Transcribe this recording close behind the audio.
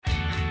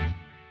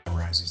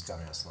memorize these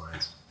dumbass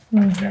lines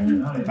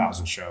after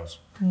 1,000 shows.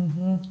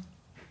 You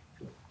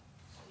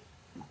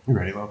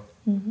ready, Lo?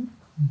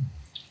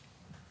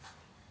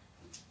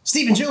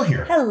 Steve and Jill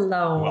here.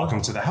 Hello.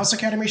 Welcome to the House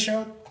Academy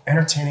Show,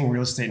 entertaining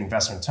real estate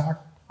investment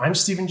talk. I'm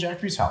Stephen Jack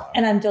Brees-Hallow.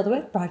 And I'm Jill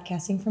DeWitt,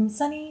 broadcasting from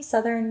sunny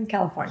Southern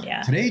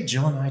California. Today,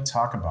 Jill and I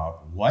talk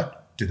about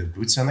what do the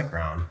boots on the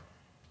ground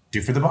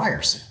do for the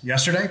buyers.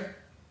 Yesterday,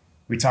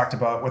 we talked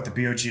about what the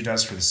BOG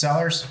does for the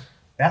sellers,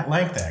 at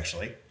length,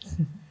 actually.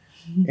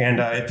 And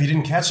if you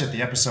didn't catch it,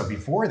 the episode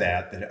before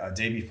that, the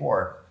day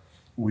before,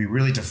 we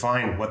really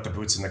defined what the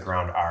boots on the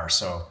ground are.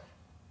 So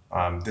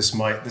this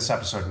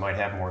episode might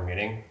have more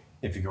meaning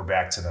if you go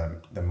back to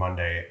the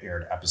Monday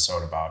aired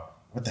episode about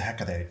what the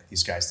heck are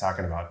these guys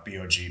talking about?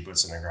 BOG,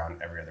 boots on the ground,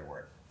 every other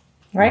word.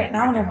 Right. And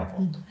I want to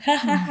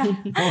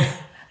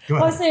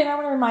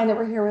remind that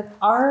we're here with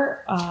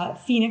our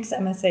Phoenix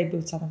MSA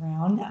boots on the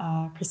ground,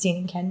 Christine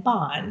and Ken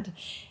Bond.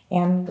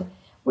 And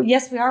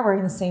yes, we are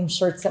wearing the same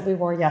shirts that we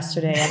wore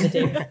yesterday and the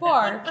day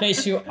before, in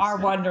case you are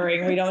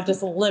wondering. We don't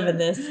just live in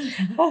this.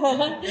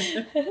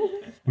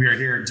 We are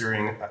here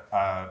during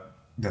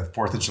the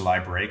 4th of July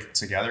break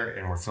together,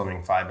 and we're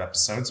filming 5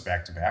 episodes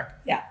back to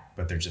back. Yeah.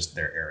 But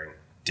they're airing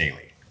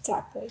daily.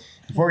 Exactly.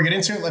 Before we get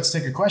into it, let's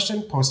take a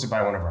question posted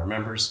by one of our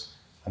members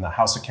on the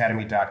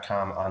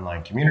houseacademy.com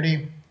online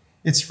community.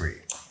 It's free.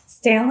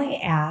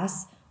 Stanley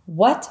asks,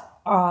 what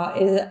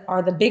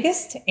are the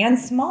biggest and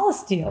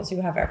smallest deals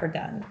you have ever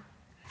done?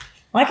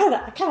 Well, I kind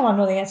of want to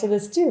know the answer to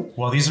this too.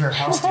 Well, these are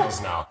house deals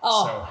now.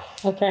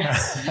 Okay.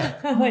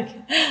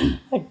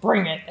 like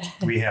bring it.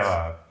 We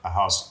have a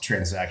house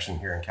transaction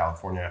here in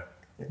California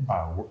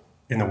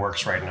in the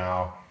works right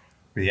now.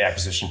 The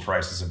acquisition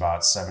price is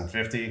about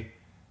 $750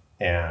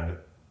 or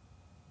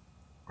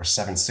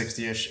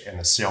 $760-ish, and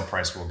the sale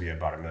price will be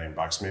about $1 million,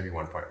 maybe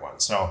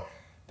 1.1. So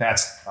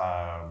that's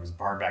as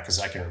far back as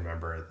I can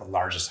remember, the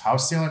largest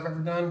house deal I've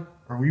ever done,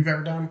 or we've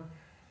ever done.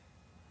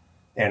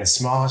 And the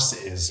smallest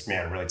is,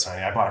 really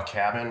tiny. I bought a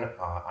cabin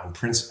on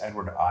Prince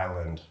Edward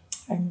Island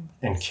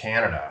in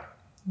Canada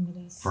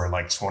for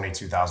like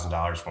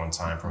 $22,000 one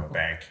time from a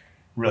bank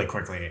really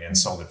quickly, and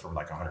sold it for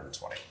like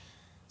 $120.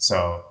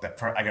 So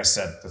I guess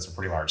that's a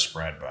pretty large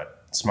spread,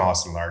 but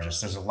smallest and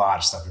largest, there's a lot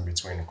of stuff in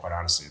between. And quite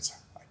honestly,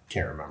 I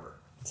can't remember.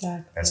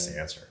 Exactly. That's the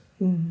answer.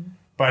 Mm-hmm.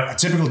 But a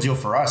typical deal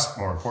for us,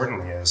 more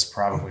importantly, is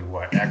probably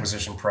what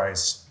acquisition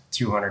price,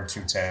 200,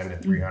 210 to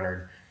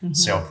 300,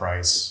 sale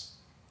price,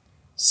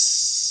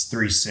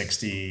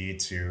 360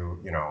 to,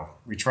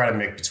 we try to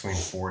make between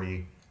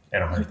 $40,000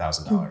 and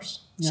 $100,000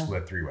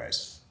 split 3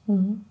 ways.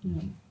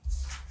 Mm-hmm.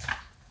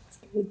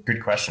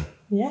 Good question.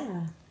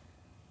 Yeah.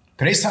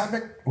 Today's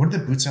topic, what do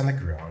the boots on the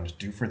ground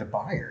do for the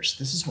buyers?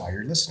 This is why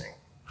you're listening.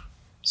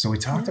 So we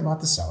talked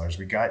about the sellers.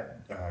 We got,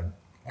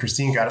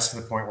 Christine got us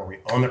to the point where we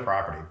own the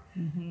property.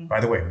 Mm-hmm. By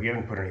the way, we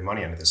haven't put any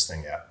money into this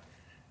thing yet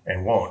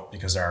and won't,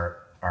 because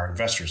our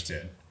investors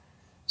did.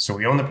 So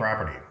we own the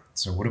property.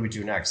 So what do we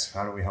do next?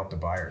 How do we help the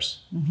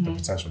buyers, the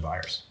potential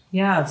buyers?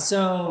 Yeah.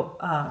 So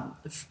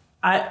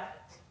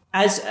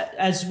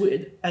as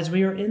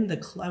we are in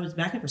I was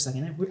back up for a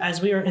second.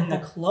 As we are in the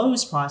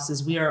close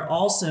process, we are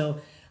also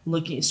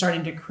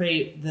starting to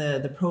create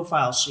the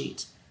profile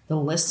sheet, the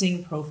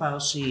listing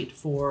profile sheet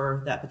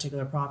for that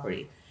particular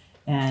property.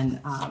 And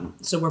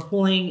so we're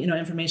pulling,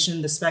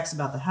 information, the specs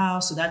about the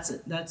house. So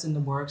that's in the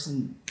works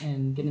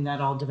and getting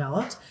that all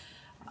developed.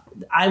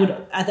 I would,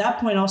 at that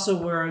point also,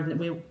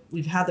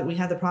 we have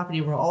the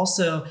property. We're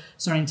also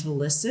starting to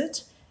list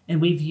it. And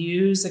we've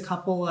used a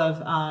couple of,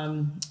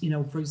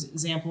 for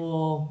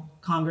example,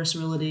 Congress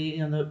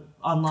Realty, the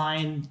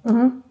online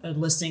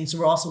listing. So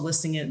we're also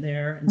listing it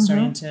there and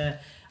starting to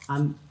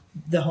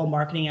the whole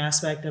marketing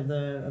aspect of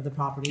the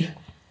property.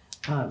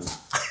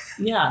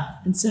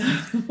 And so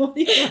I'm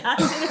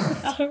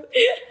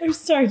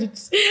sorry.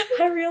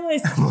 I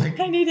realized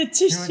I need a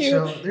tissue.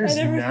 Jill, there's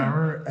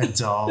never a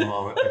dull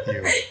moment with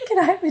you. Can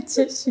I have a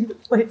tissue,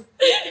 please?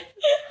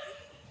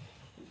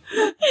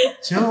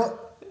 Jill,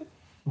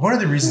 one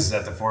of the reasons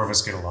that the 4 of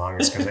us get along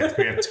is because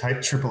we have type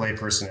AAA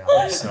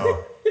personalities.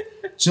 So,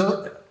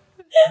 Jill,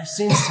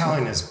 Christine's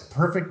telling this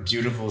perfect,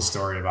 beautiful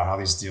story about how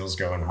these deals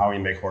go and how we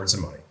make hordes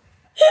of money.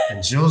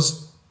 And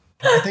Jill's,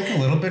 I think, a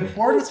little bit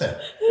bored with it.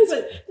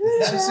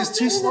 It's just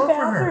too slow for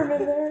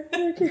her.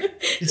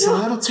 It's a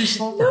little too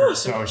slow for her.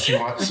 So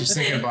she's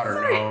thinking about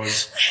her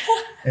nose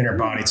and her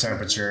body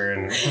temperature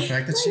and the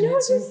fact that she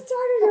needs some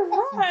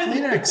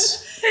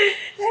Kleenex.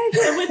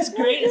 And what's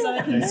great is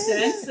I can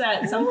sense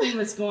that something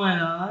was going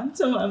on.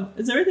 So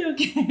is everything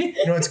okay?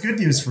 It's good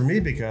news for me,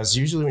 because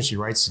usually when she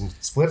writes and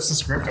flips the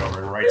script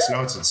over and writes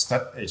notes,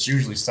 it's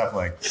usually stuff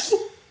like,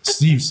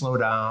 Steve, slow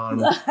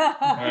down.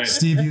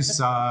 Steve, you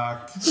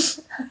suck.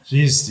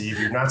 Jeez, Steve,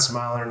 you're not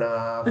smiling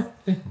enough.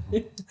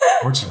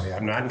 Fortunately,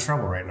 I'm not in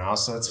trouble right now,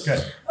 so it's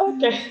good.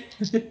 Okay.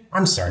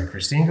 I'm sorry,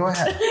 Christine. Go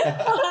ahead.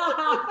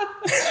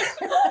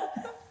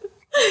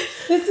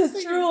 This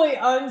is truly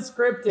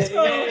unscripted.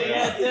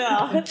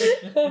 Yeah.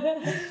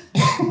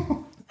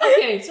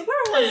 Okay, so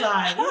where was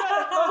I?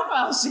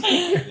 Profile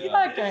sheet.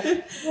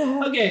 Okay.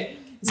 Okay.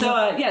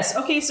 So yes,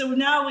 okay. So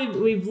now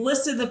we've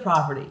listed the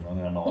property On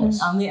the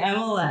MLS. on the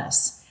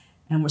MLS,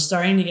 and we're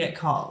starting to get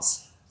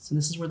calls. So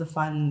this is where the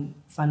fun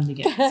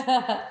begins.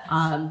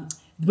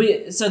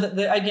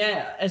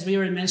 Again, as we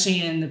were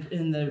mentioning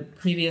in the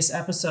previous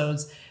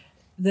episodes,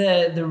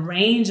 the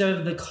range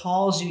of the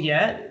calls you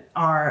get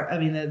are, I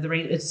mean, the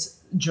range, it's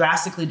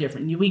drastically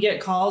different. We get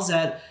calls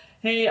that,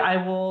 hey, I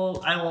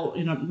will,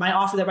 my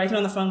offer that right there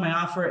on the phone, my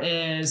offer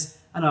is,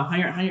 I don't know,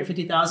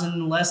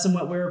 150,000 less than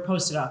what we're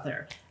posted out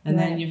there. And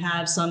then you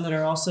have some that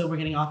are also, we're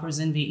getting offers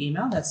in via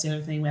email. That's the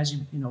other thing, as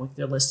with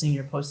their listing,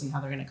 you're posting how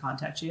they're going to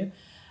contact you.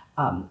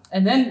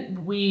 And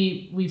then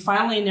we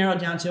finally narrowed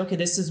down to, okay,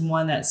 this is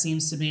one that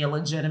seems to be a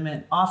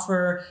legitimate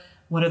offer.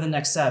 What are the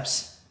next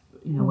steps,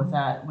 with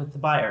the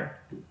buyer?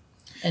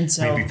 And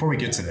so before we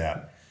get to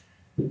that,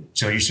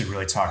 Jill, you should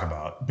really talk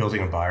about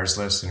building a buyer's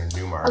list in a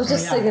new market. I was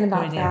just thinking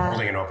about that.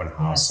 Holding an open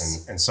house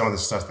Yes. and some of the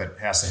stuff that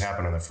has to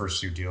happen in the first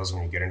few deals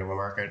when you get into a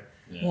market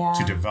Yeah.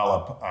 to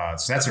develop.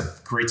 So that's a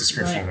great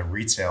description of the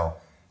retail,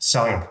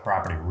 selling a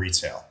property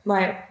retail.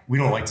 Right. We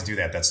don't like to do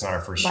that. That's not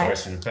our first Right.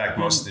 choice. And in fact,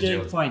 most of the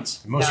good deals, point.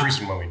 the most Yeah.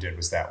 recent one we did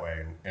was that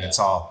way. And it's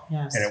all,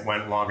 Yes. and it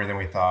went longer than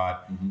we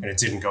thought. And it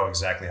didn't go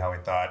exactly how we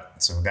thought.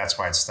 So that's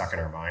why it's stuck in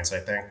our minds, I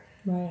think.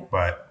 Right.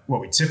 But what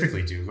we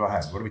typically do, go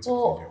ahead. What do we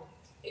typically do?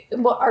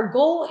 Well, our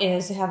goal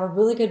is to have a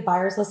really good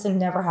buyer's list and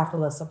never have to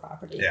list the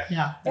property. Yeah.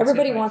 Yeah. that's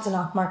Everybody it, right. wants an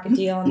off-market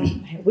deal,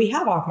 and we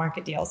have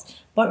off-market deals.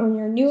 But when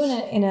you're new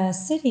in a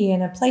city,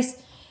 in a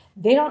place,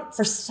 they don't,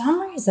 for some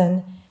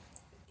reason,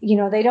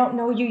 they don't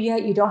know you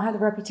yet. You don't have the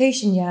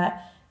reputation yet.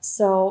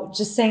 So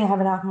just saying I have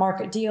an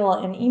off-market deal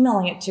and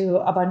emailing it to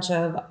a bunch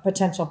of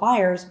potential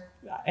buyers,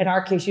 in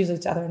our case, usually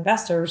it's other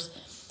investors,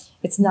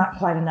 it's not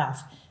quite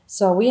enough.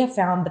 So we have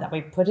found that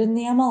we put it in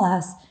the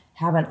MLS,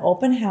 have an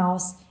open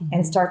house,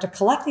 and start to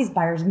collect these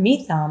buyers,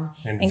 meet them,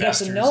 and get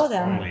to know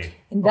them. Investors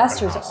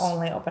Investors open house.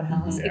 only open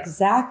house, Yeah.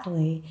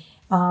 exactly.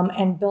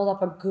 And build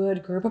up a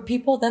good group of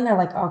people. Then they're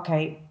like,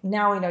 okay,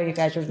 now we know you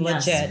guys are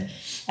legit.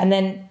 Yes. And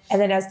then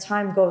as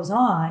time goes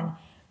on,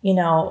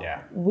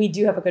 we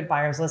do have a good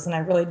buyers list, and I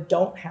really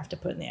don't have to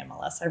put in the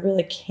MLS. I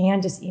really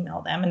can just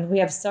email them, and we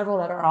have several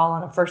that are all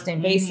on a first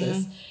name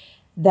basis.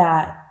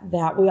 That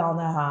we all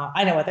know how.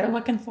 I know what they're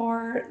looking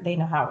for. They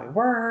know how we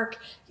work.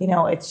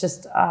 It's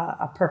just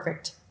a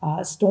perfect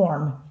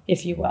storm,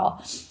 if you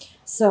will.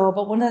 So,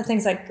 but one of the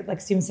things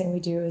like Steven's saying we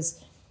do is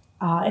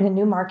in a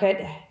new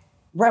market,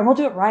 right, we'll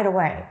do it right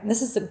away. And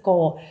this is the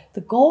goal.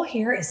 The goal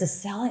here is to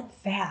sell it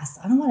fast.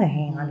 I don't want to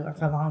hang on to it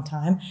for a long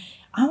time.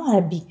 I want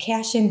to be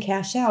cash in,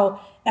 cash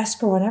out,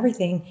 escrow and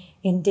everything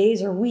in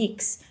days or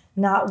weeks,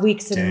 not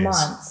weeks and Days.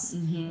 months.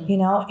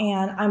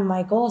 And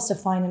my goal is to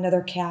find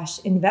another cash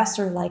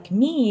investor like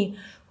me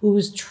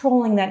who's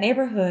trolling that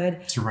neighborhood,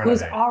 To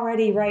who's renovate.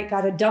 already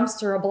got a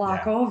dumpster a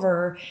block Yeah.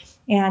 over,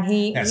 and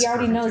he That's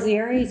already perfect, knows Jill. the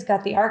area. He's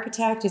got the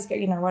architect, he's got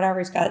whatever,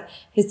 he's got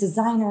his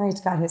designer, he's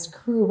got his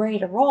crew ready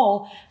to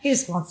roll. He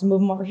just wants to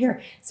move them over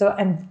here. So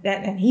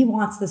and he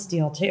wants this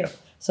deal too.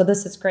 So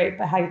this is great.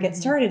 But how you get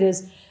started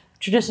is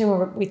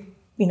traditionally we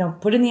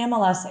put in the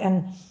MLS,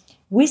 and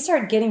we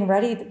start getting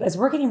ready. As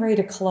we're getting ready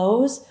to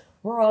close,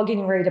 we're all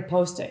getting ready to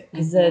post it,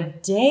 because the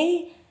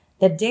day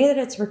that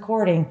it's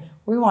recording,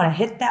 we want to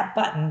hit that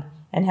button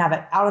and have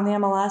it out on the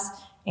MLS.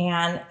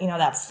 And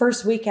that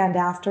first weekend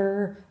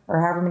after,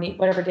 or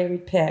whatever day we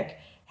pick,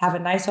 have a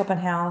nice open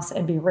house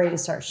and be ready to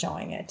start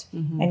showing it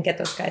and get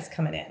those guys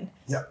coming in.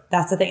 Yep.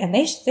 That's the thing. And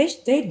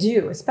they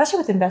do, especially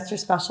with Investor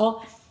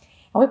Special.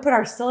 And we put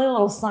our silly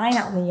little sign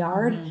out in the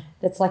yard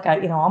that's like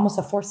almost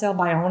a for sale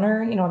by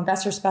owner,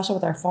 Investor Special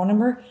with our phone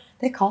number.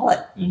 They call it,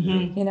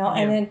 And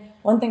then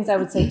one thing I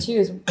would say too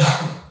is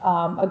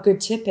a good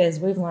tip is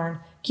we've learned,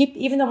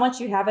 even though once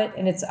you have it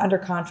and it's under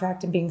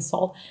contract and being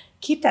sold,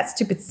 keep that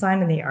stupid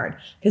sign in the yard,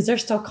 because they're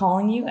still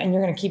calling you, and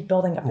you're going to keep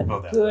building up build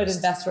a that good list.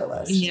 investor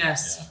list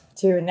Yes.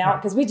 too. And now,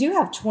 because we do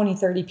have 20,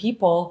 30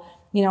 people,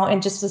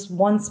 in just this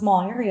one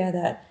small area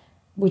that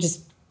we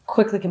just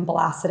quickly can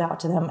blast it out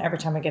to them every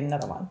time we get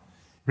another one.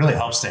 Really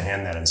helps to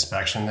hand that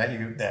inspection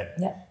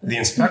the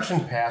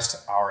inspection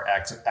past our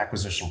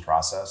acquisition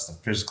process, the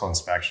physical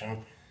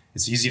inspection.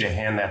 It's easy to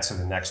hand that to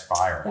the next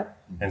buyer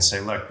and say,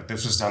 look,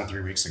 this was done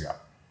 3 weeks ago,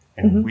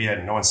 and we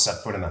had no one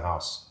set foot in the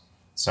house.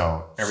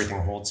 So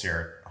everything holds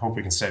here. Hope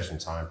we can save some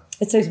time.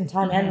 It saves some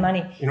time and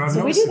money. I've So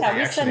we noticed do that. they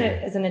We send actually-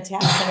 it as an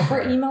attachment. If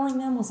we're emailing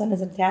them, we'll send it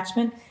as an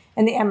attachment.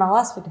 And the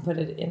MLS, we can put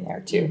it in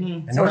there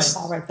too. I So noticed it's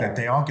all right that there.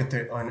 they all get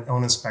their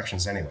own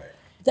inspections anyway.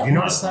 That- You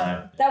notice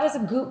that? That was a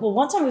goof. Well,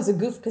 one time it was a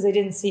goof because they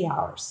didn't see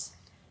ours,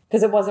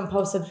 because it wasn't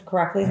posted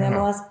correctly in the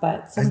MLS.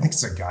 But I some, think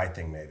it's a guy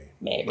thing, maybe.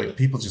 Maybe. Like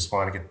people just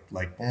want to get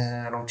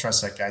I don't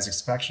trust that guy's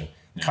inspection.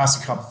 It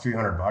costs a few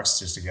 $100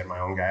 just to get my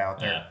own guy out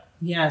there.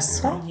 Yeah.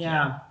 Yes.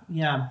 Yeah.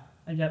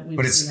 We've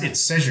But seen that. it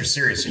says you're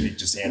serious if you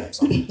just hand him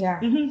something. yeah,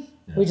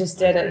 we just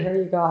did it. Here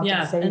you go. I can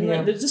Yeah, save and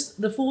you. there's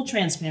just the full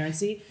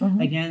transparency.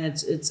 Again,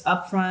 it's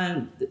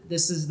upfront.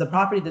 This is the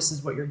property. This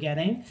is what you're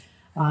getting.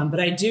 But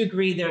I do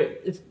agree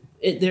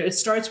it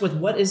starts with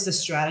what is the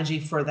strategy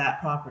for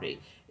that property?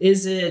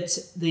 Is it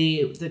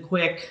the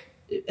quick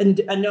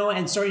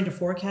and starting to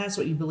forecast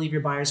what you believe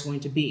your buyer is going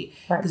to be.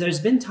 Right. Because there's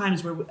been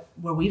times where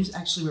we've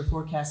actually were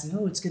forecasting,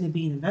 it's going to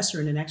be an investor,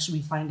 and then actually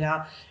we find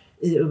out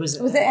it was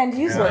the end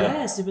user.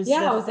 Yes, it was.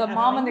 Yeah, it was the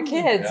mom and the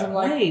kids. Yeah. I'm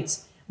like, Right.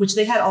 Which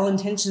they had all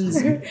intentions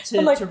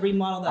I'm like, to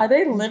remodel that. are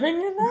they living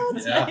in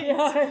that?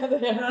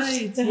 Yeah.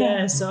 Right.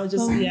 Yeah. So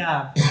just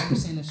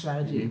understand the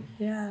strategy.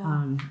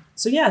 Yeah.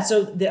 So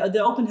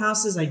the open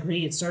houses, I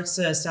agree. It starts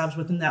to establish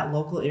within that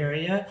local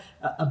area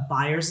a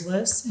buyer's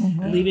list,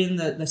 leaving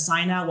the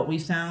sign out. What we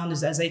found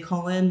is as they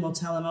call in, we'll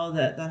tell them,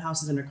 that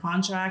house is under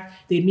contract.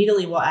 They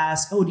immediately will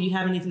ask, do you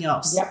have anything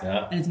else? Yep.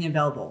 Yeah. Anything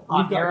available?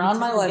 You're on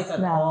my typically list get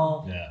that now.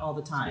 all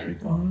the time. Very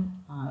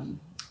common.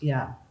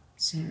 Yeah.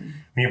 So, When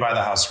you buy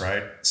the house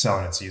right,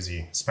 selling it's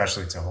easy,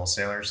 especially to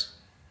wholesalers.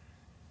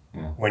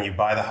 When you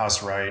buy the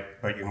house right,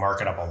 but you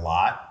mark it up a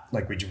lot,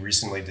 like we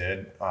recently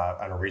did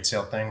on a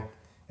retail thing,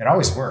 it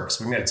always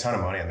works. We made a ton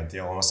of money on the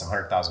deal, almost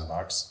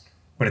 $100,000,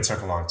 but it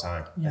took a long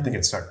time. Yeah. I think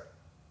it took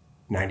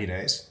 90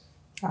 days.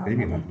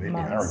 Maybe I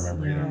don't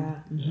remember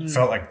either. Yeah. It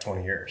felt like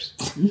 20 years.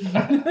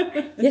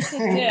 Yes, it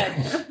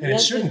did. And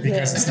it shouldn't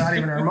because it's not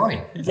even our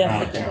money.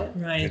 Yes, it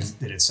did. right.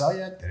 Did it sell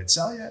yet? Did it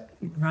sell yet?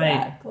 Right.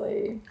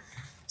 Exactly.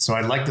 So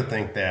I'd like to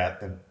think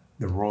that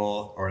the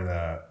role or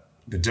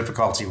the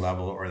difficulty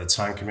level or the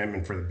time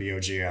commitment for the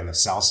BOG on the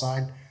sell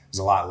side is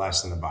a lot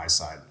less than the buy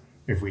side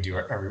if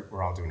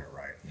we're all doing it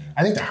right.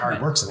 I think the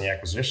hard work's in the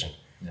acquisition.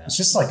 Yeah. It's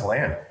just like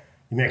land.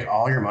 You make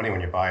all your money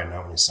when you buy it,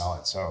 not when you sell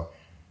it. So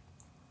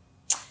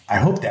I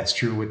hope that's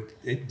true with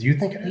it. Do you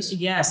think it is?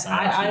 Yes,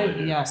 I Absolutely.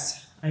 agree.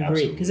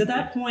 Absolutely. Because at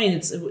that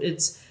point,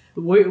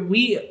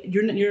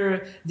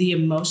 you're the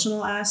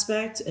emotional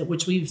aspect,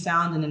 which we've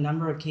found in a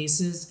number of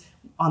cases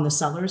on the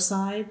seller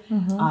side.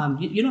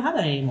 You don't have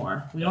that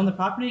anymore. We own the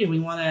property, and we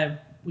want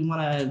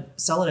to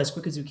sell it as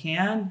quick as we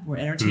can. We're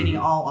entertaining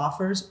all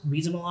offers,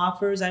 reasonable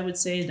offers, I would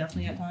say,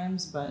 definitely at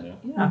times. But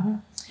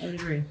I would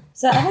agree.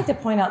 So I'd like to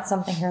point out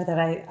something here that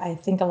I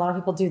think a lot of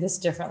people do this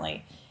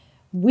differently.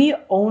 We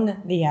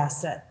own the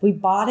asset. We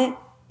bought it,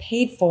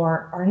 paid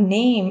for. Our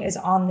name is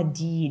on the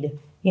deed.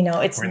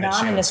 It's We're in the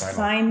not chain an of title.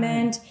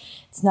 assignment.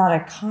 It's not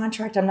a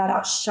contract. I'm not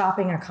out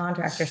shopping a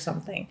contract or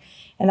something.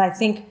 And I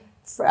think,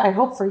 I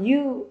hope for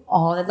you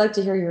all, I'd like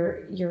to hear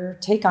your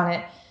take on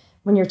it.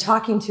 When you're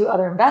talking to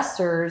other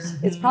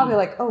investors, it's probably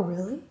like, oh,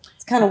 really?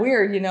 It's kind of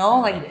weird,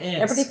 Like It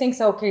is. everybody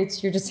thinks, okay,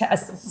 you're just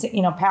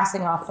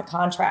passing off the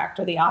contract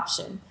or the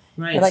option.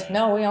 Right. They're like,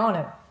 no, we own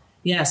it.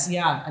 Yes,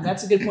 yeah, and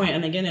that's a good point.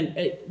 And again,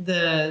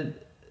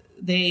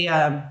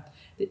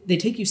 they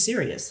take you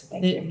serious.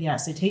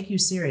 Yes, they take you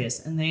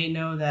serious, and they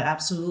know that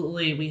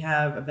absolutely we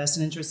have a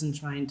vested interest in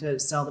trying to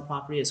sell the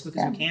property as quick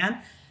as we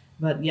can.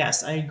 But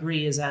yes, I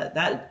agree. Is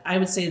that I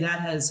would say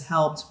that has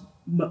helped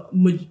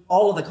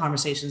all of the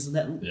conversations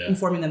that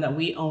informing them that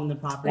we own the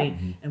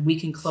property and we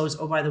can close.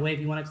 Oh, by the way, if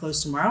you want to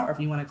close tomorrow or if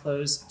you want to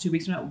close 2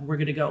 weeks from now, we're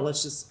good to go.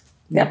 Let's just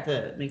make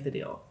the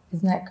deal.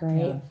 Isn't that great?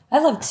 Yeah. I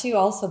love too.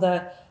 Also,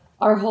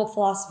 our whole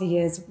philosophy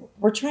is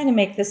we're trying to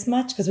make this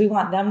much because we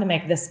want them to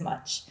make this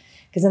much,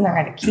 because then they're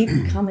going to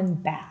keep coming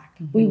back.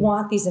 We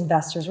want these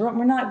investors.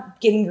 We're not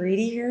getting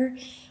greedy here.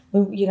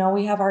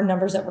 We have our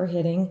numbers that we're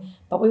hitting,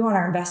 but we want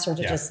our investor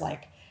to just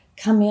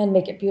come in,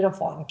 make it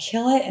beautiful, and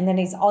kill it. And then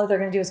all they're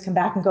going to do is come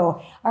back and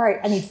go, all right,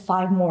 I need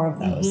 5 more of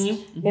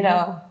those.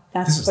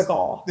 That's the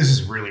goal. This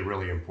is really,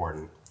 really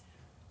important.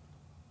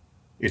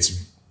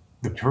 It's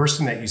the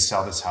person that you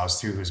sell this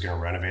house to who's going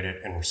to renovate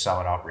it and sell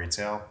it out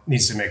retail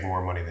needs to make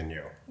more money than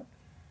you.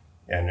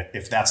 And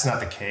if that's not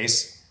the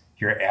case,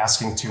 you're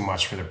asking too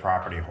much for the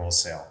property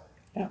wholesale.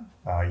 Yeah.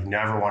 You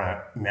never want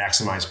to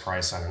maximize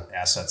price on an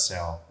asset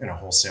sale in a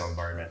wholesale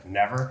environment.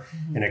 Never.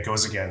 And it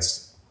goes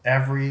against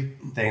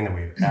everything that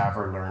we've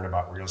ever learned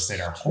about real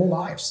estate our whole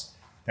lives,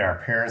 that our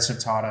parents have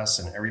taught us,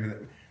 and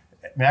everything.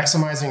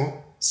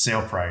 Maximizing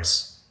sale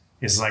price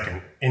is like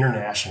an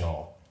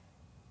international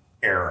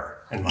error.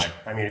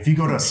 If you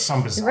go to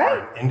some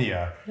bazaar in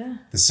India,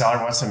 the seller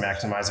wants to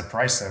maximize the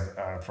price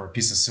for a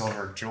piece of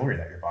silver jewelry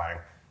that you're buying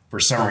for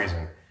some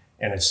reason.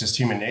 And it's just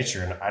human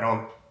nature.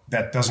 And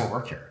that doesn't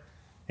work here.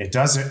 It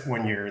does it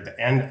when you're the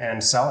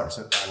end sellers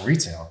on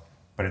retail,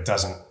 but it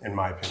doesn't, in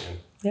my opinion,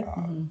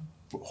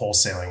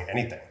 wholesaling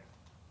anything.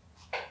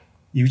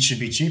 You should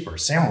be cheaper.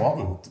 Sam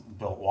Walton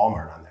built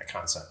Walmart on that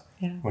concept.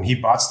 Yeah. When he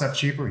bought stuff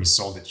cheaper, he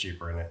sold it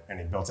cheaper, and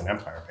he built an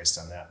empire based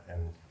on that.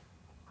 And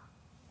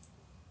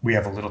we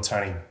have a little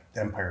tiny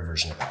empire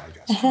version of that, I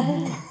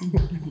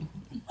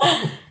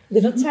guess.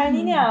 Little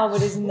tiny now,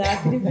 but it's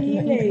not going to be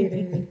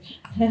later.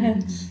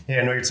 Hey,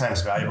 I know your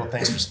time's valuable.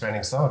 Thanks for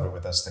spending some of it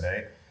with us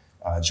today.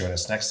 Join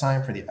us next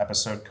time for the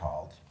episode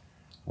called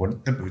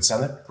What the Boots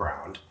on the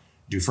Ground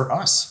Do for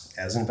Us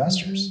as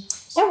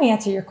Investors. And we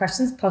answer your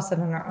questions posted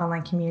on our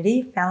online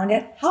community found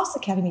at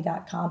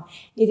houseacademy.com.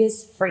 It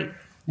is free.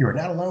 You are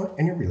not alone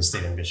in your real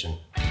estate ambition.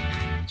 Do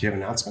you have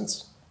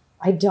announcements?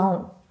 I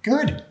don't.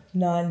 Good.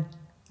 None.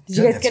 Did Good,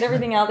 you guys that's get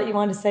everything out that you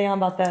wanted to say on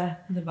about the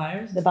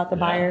buyers?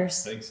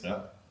 buyers? I think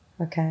so.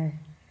 Okay.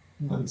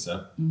 I think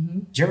so.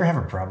 Do you ever have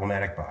a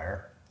problematic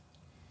buyer?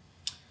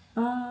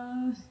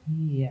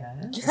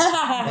 Yes.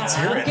 Let's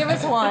hear it. Give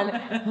us one.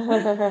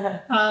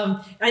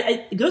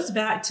 It goes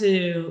back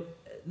to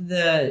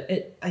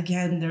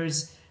again,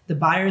 there's the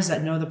buyers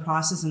that know the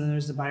process, and then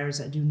there's the buyers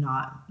that do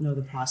not know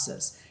the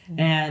process.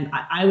 And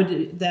I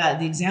would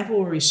the example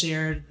where we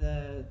shared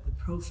the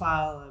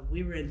profile of,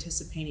 we were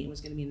anticipating it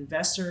was going to be an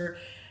investor,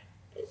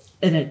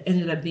 and it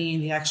ended up being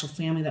the actual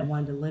family that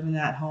wanted to live in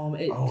that home.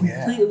 It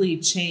completely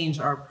changed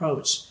our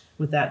approach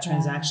with that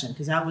transaction,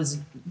 because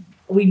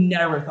we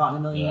never thought in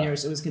a million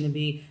years it was going to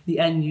be the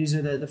end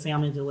user, the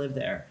family to live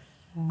there.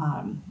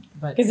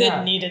 But Because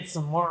it needed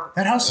some work.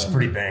 That house is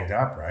pretty banged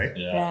up, right?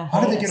 Yeah. How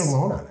did they get a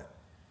loan on it?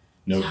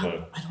 No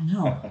clue. I don't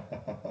know.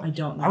 I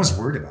don't know. I was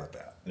worried about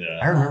that. Yeah.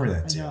 I remember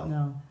that I too. don't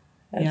know.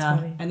 That's yeah,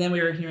 funny. and then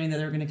we were hearing that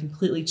they were going to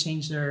completely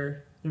change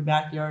their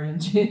backyard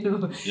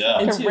into Yeah.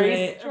 into a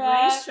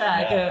racetrack.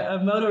 racetrack, Yeah.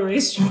 a moto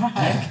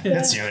racetrack.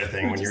 That's the other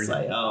thing when you're Just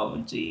like,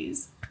 oh,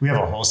 geez. we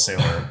have a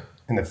wholesaler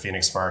in the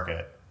Phoenix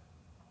market.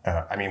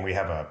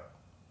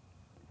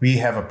 We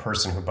have a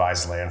person who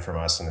buys land from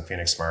us in the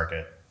Phoenix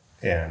market,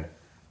 and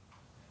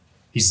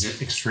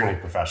he's extremely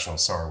professional.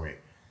 So are we.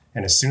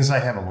 And as soon as I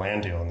have a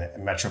land deal in the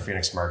Metro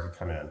Phoenix market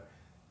come in,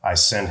 I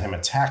send him a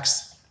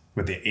text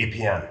with the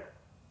APN.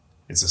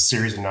 It's a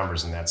series of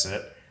numbers, and that's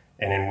it.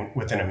 And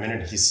within a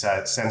minute, he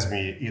sends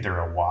me either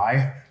a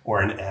Y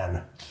or an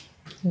N.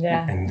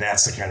 Yeah. And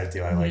that's the kind of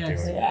deal I like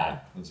Yes. doing. Yeah.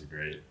 Those are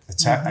great. The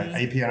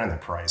APN and the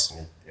price,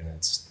 and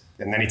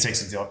then he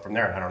takes the deal from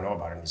there, and I don't know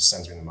about it, and he just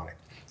sends me the money.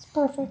 It's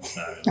perfect.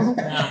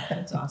 Yeah,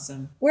 that's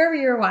awesome. Wherever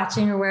you're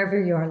watching or wherever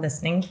you are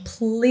listening,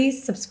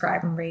 please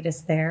subscribe and rate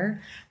us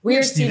there.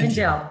 We're Steve and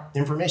Jill.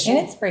 Information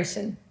And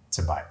inspiration.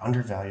 to buy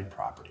undervalued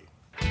property.